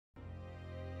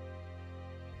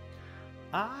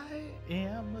I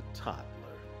am a toddler.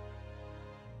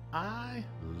 I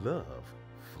love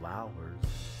flowers.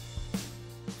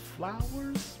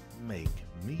 Flowers make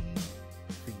me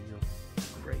feel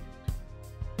great.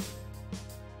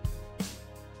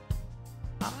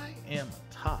 I am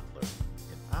a toddler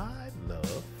and I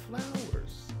love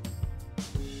flowers.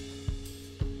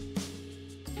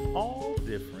 All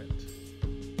different,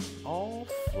 all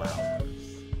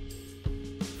flowers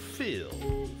filled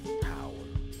with power.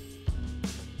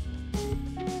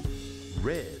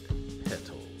 Red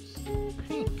petals,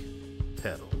 pink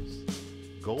petals,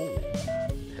 gold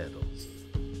petals,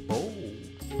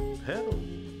 bold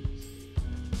petals.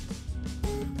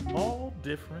 All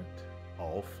different,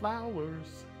 all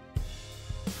flowers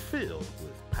filled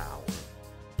with power.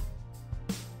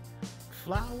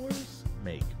 Flowers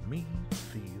make me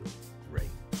feel great.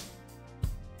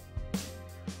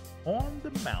 On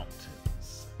the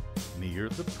mountains, near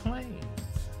the plains,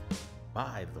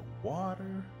 by the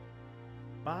water,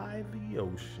 by the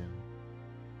ocean.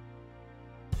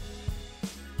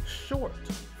 Short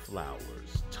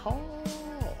flowers, tall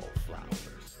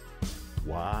flowers,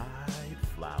 wide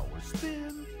flowers,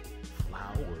 thin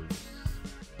flowers.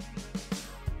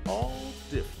 All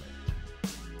different,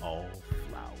 all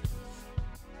flowers,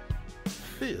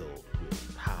 filled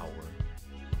with power.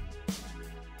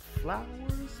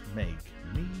 Flowers make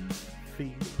me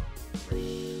feel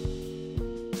great.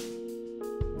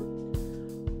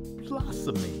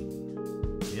 Blossoming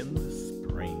in the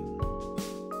spring,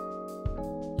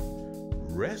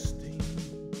 resting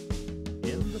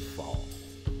in the fall.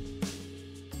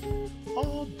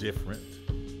 All different,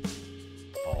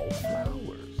 all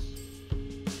flowers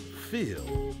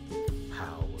filled with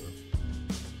power.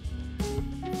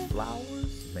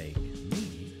 Flowers make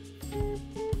me feel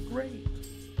great.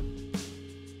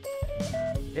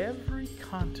 Every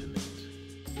continent,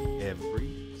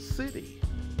 every city,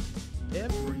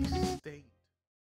 every state,